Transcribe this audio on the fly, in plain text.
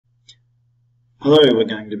Hello, we're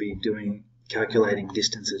going to be calculating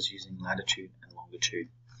distances using latitude and longitude.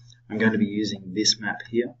 I'm going to be using this map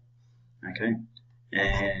here, okay,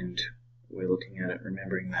 and we're looking at it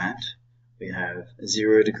remembering that we have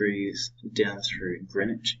 0 degrees down through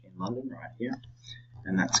Greenwich in London right here,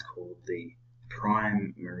 and that's called the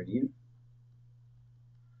prime meridian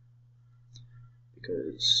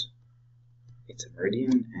because it's a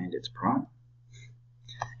meridian and it's prime.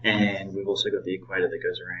 And we've also got the equator that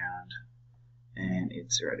goes around, and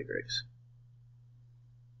it's 0 degrees.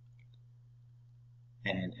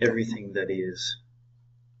 And everything that is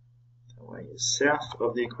that way is south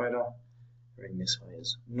of the equator, everything this way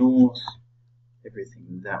is north,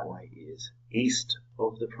 everything that way is east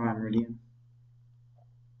of the prime meridian,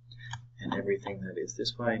 and everything that is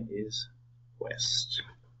this way is west.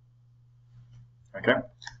 Okay,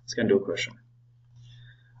 let's go and do a question.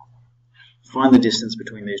 Find the distance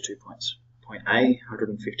between these 2 points. Point A,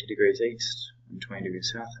 150 degrees east and 20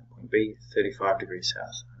 degrees south, and point B, 35 degrees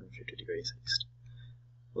south, 150 degrees east.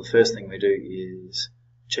 Well, the first thing we do is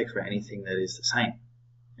check for anything that is the same,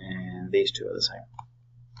 and these two are the same.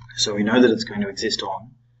 So we know that it's going to exist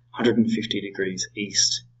on 150 degrees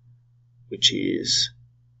east, which is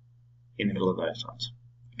in the middle of those lines.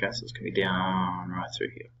 Okay, so it's going to be down right through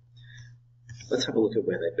here. Let's have a look at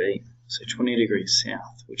where they be. So 20 degrees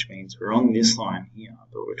south, which means we're on this line here,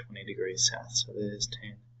 but we're 20 degrees south. So there's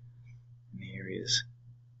 10, and here is,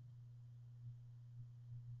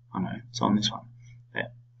 oh no, it's on this one.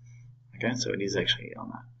 There. Okay, so it is actually on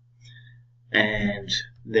that. And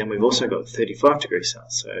then we've also got 35 degrees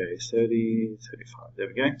south. So 30, 35, there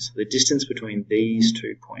we go. So the distance between these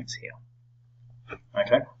 2 points here.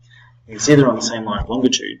 Okay, you can see they're on the same line of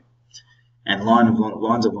longitude, and lines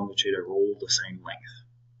of longitude are all the same length.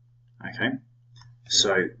 Okay,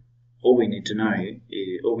 so all we need to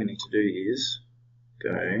do is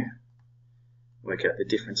go work out the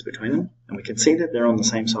difference between them, and we can see that they're on the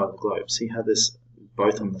same side of the globe. See how this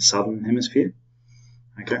both on the southern hemisphere?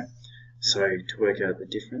 Okay, so to work out the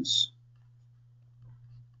difference,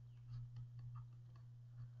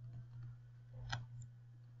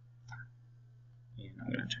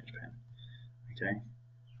 I'm going to change pen. Okay,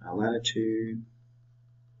 our latitude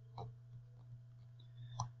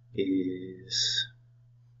is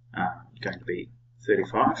going to be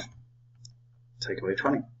 35, take away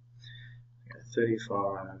 20. Okay,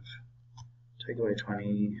 35, take away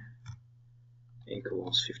 20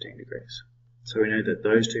 equals 15 degrees. So we know that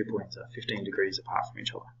those 2 points are 15 degrees apart from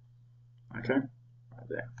each other. Okay, right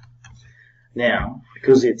there. Now,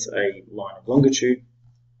 because it's a line of longitude,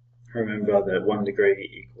 remember that 1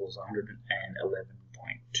 degree equals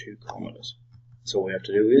 111.2 kilometers. So all we have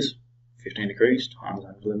to do is 15 degrees times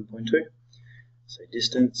 111.2. So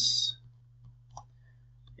distance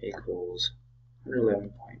equals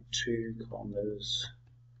 111.2 kilometers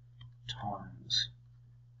times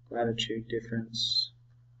latitude difference,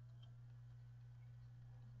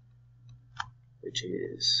 which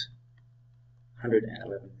is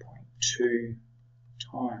 111.2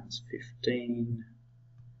 times 15,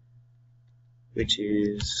 which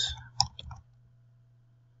is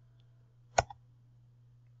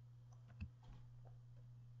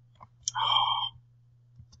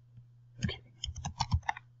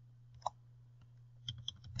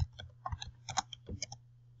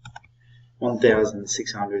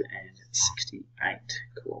 1,668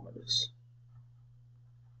 kilometers.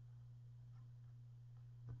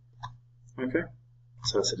 Okay,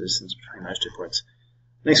 so that's the distance between those 2 points.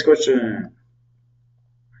 Next question.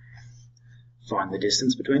 Find the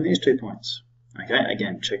distance between these 2 points. Okay,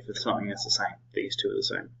 again, check for something that's the same. These two are the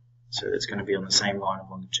same. So it's going to be on the same line of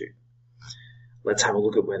longitude. Let's have a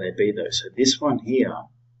look at where they be though. So this one here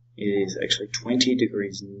is actually 20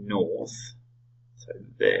 degrees north, so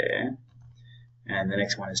there. And the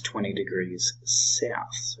next one is 20 degrees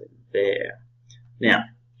south, so there. Now,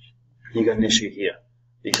 you've got an issue here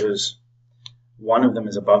because one of them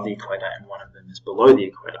is above the equator and one of them is below the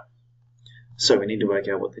equator. So we need to work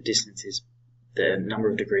out what the distance is, the number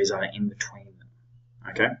of degrees are in between them.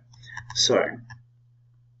 Okay? So,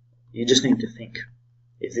 you just need to think,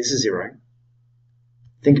 if this is 0,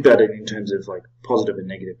 think about it in terms of like positive and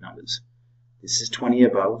negative numbers. This is 20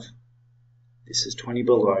 above, this is 20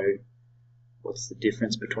 below. What's the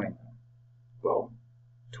difference between them? Well,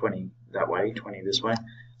 20 that way, 20 this way,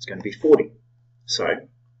 it's going to be 40. So,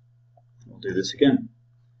 we'll do this again.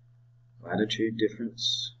 Latitude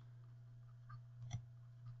difference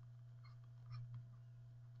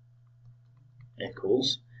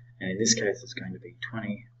equals, and in this case it's going to be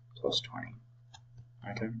 20 plus 20,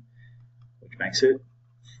 okay, which makes it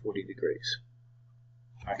 40 degrees.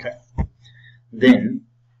 Okay, then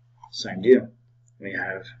same deal. we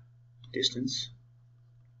have distance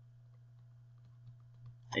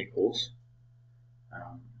equals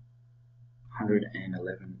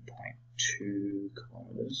 111.2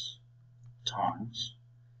 kilometers times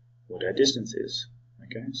what our distance is.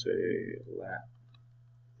 Okay, so lat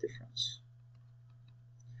difference,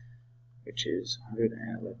 which is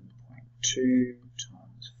 111.2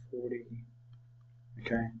 times 40.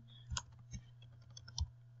 Okay,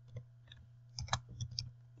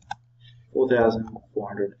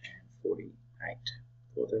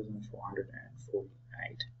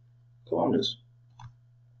 4,448 kilometers.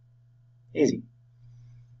 Easy.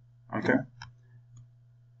 Okay.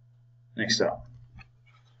 Next up,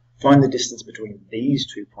 find the distance between these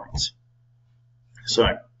 2 points.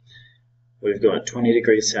 So we've got 20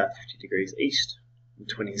 degrees south, 50 degrees east, and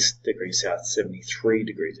 20 degrees south, 73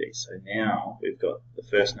 degrees east. So now we've got the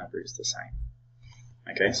first number is the same.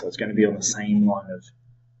 Okay, so it's going to be on the same line of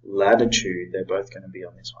latitude. They're both going to be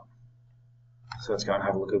on this one. So let's go and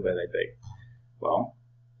have a look at where they'd be. Well,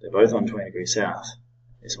 they're both on 20 degrees south.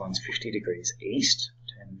 This one's 50 degrees east,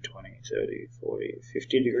 10, 20, 30, 40,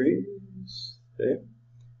 50 degrees there.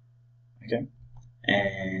 Okay,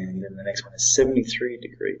 and then the next one is 73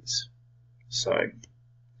 degrees. So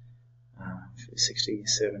 60,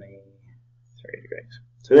 73 degrees.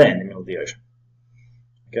 So they're in the middle of the ocean.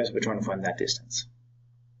 Okay, so we're trying to find that distance.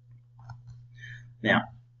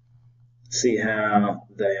 Now, see how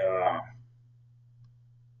they are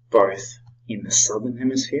both in the southern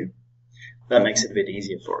hemisphere? That makes it a bit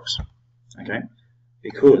easier for us, okay?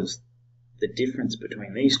 Because the difference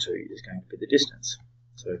between these two is going to be the distance.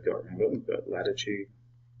 So remember, we've got latitude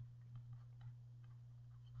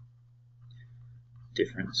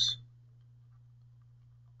difference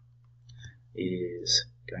is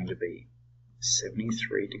going to be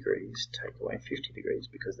 73 degrees take away 50 degrees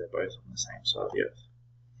because they're both on the same side of the earth.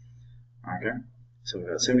 Okay, so we've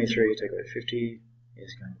got 73 take away 50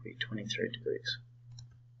 is going to be 23 degrees.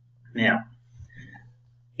 Now,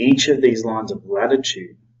 each of these lines of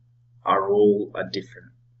latitude are all a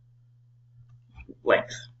different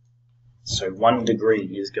length. So 1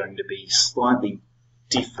 degree is going to be slightly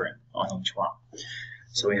different on each one.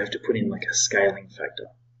 So we have to put in like a scaling factor.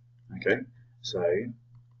 Okay, so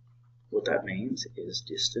what that means is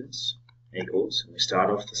distance equals, and we start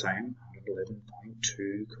off the same,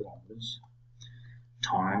 111.2 kilometers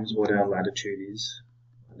times what our latitude is,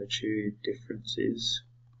 latitude difference is,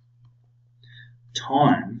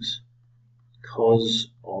 times cos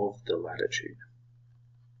of the latitude.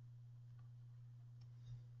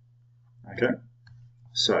 Okay,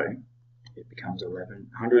 so it becomes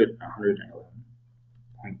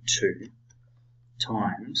 111.2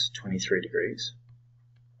 times 23 degrees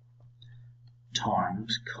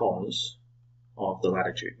times cos of the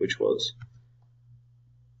latitude, which was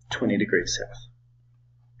 20 degrees south,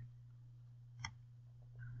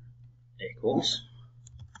 equals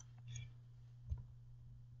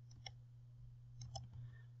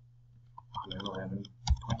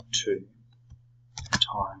 111.2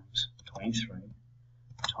 times 23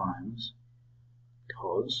 times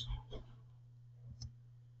cos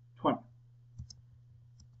 20.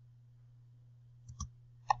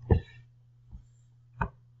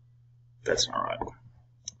 That's not right.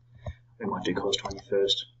 We might do cos 20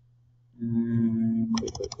 first.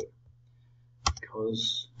 Quick.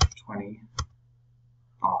 Cos 20.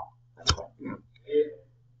 Oh, that's right.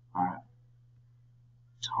 Alright.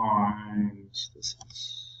 Times, this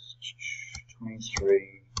is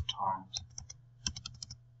 23 times.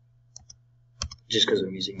 Just because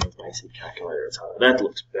I'm using the basic calculator, it's hard. That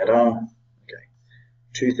looks better. Okay.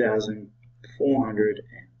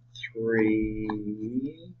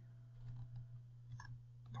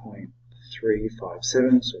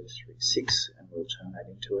 2,403.357, so 36, and we'll turn that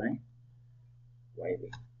into a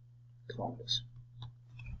wavy kilometers.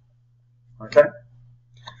 Okay,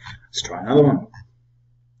 let's try another one.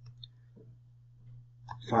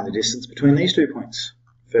 Find the distance between these 2 points.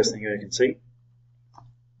 First thing you can see,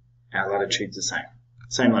 our latitude's the same.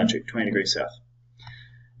 Same latitude, 20 degrees south.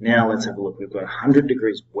 Now let's have a look. We've got 100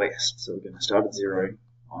 degrees west, so we're going to start at 0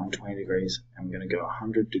 on 20 degrees, and we're going to go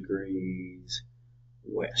 100 degrees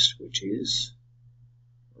west, which is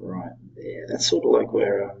right there. That's sort of like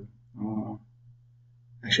where,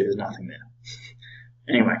 actually there's nothing there.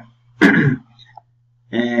 Anyway,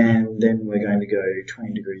 and then we're going to go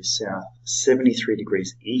 20 degrees south, 73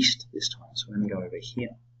 degrees east this time, so we're going to go over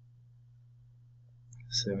here.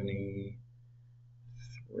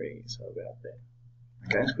 73, so about there.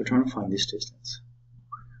 Okay, so we're trying to find this distance.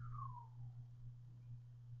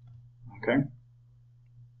 Okay.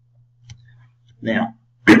 Now,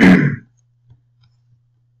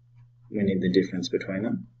 we need the difference between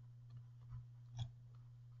them.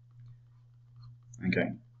 Okay.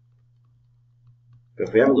 But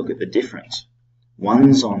if we have a look at the difference,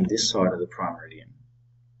 one's on this side of the prime meridian.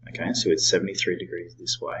 Okay, so it's 73 degrees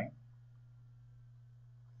this way.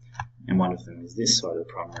 And one of them is this side of the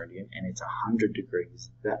prime meridian, and it's 100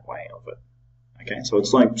 degrees that way of it. Okay, so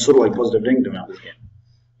it's like sort of like positive negative numbers again.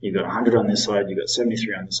 You've got 100 on this side, you've got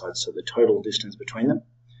 73 on this side, so the total distance between them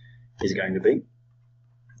is going to be,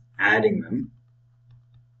 adding them,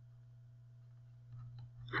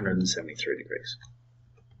 173 degrees.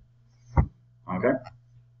 Okay,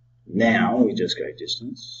 now we just go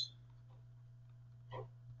distance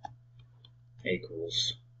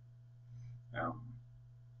equals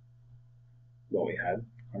what we had,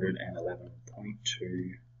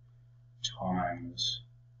 111.2 times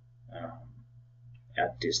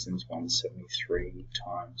our distance 173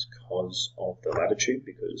 times cos of the latitude,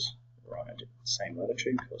 because we're on the same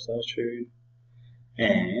latitude, cos latitude,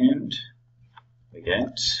 and we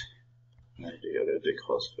get, I've got to do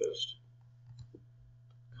cos first,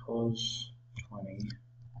 cos 20,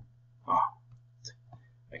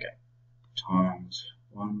 okay, times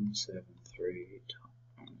 173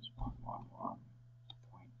 times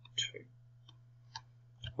 111.2.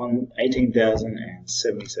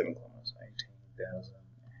 18,077 kilometers.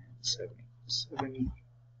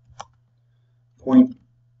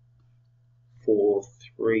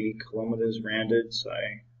 18,077.43 kilometers rounded, so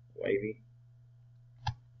wavy.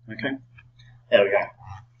 Okay, there we go.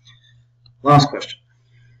 Last question.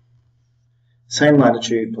 Same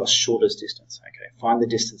latitude plus shortest distance. Okay, find the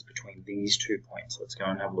distance between these 2 points. Let's go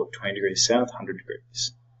and have a look. 20 degrees south, 100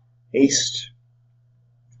 degrees east.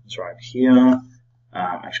 It's right here.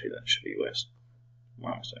 Actually, that should be west.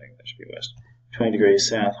 My mistake, that should be west. 20 degrees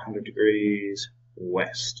south, 100 degrees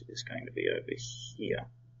west is going to be over here.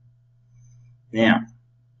 Now,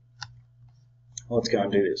 let's go and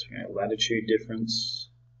do this. We're going to latitude difference.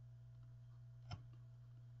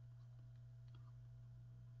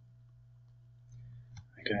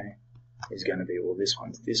 Okay, is going to be, well, this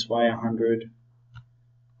one's this way 100,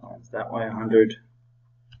 one's that way 100,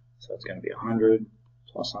 so it's going to be 100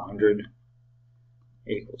 plus 100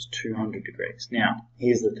 equals 200 degrees. Now,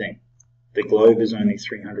 here's the thing. The globe is only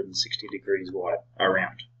 360 degrees wide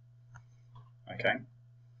around. Okay?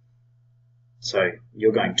 So,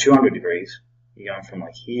 you're going 200 degrees. You're going from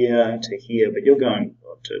like here to here, but you're going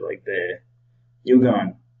to like there. You're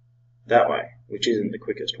going that way, which isn't the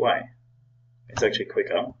quickest way. It's actually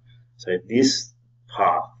quicker. So this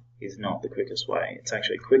path is not the quickest way. It's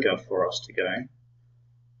actually quicker for us to go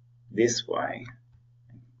this way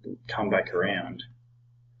and come back around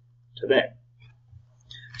to there.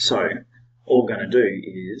 So all we're going to do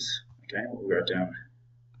is, okay, we'll write down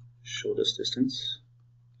shortest distance.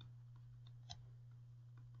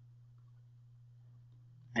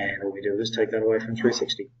 And all we do is take that away from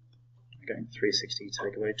 360. Okay, 360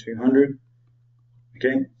 take away 200.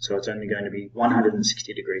 Okay, so it's only going to be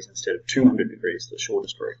 160 degrees instead of 200 degrees, the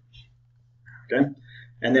shortest route. Okay,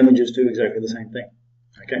 and then we just do exactly the same thing.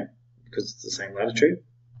 Okay, because it's the same latitude.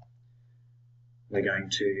 We're going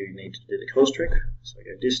to need to do the cos trick. So I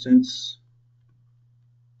go distance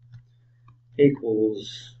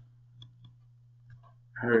equals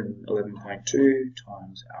 111.2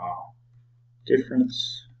 times our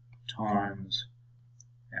difference times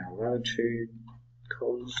our latitude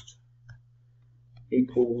cos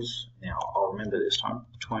equals, now I'll remember this time,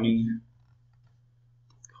 20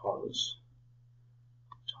 cos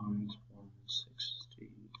times 160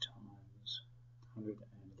 times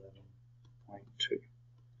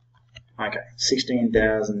 111.2. Okay,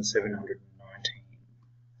 16,719.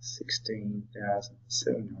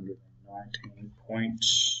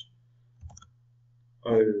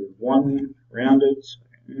 16,719.01 rounded, so,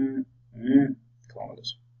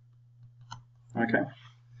 kilometers. Okay.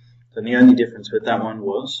 So the only difference with that one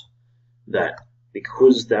was that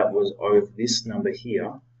because that was over, this number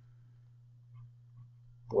here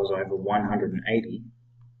was over 180,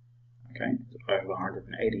 okay, over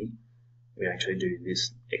 180, we actually do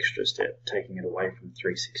this extra step, taking it away from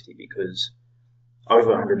 360, because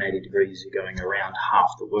over 180 degrees you're going around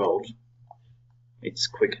half the world. It's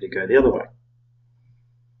quicker to go the other way.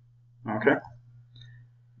 Okay,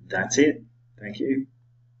 that's it. Thank you.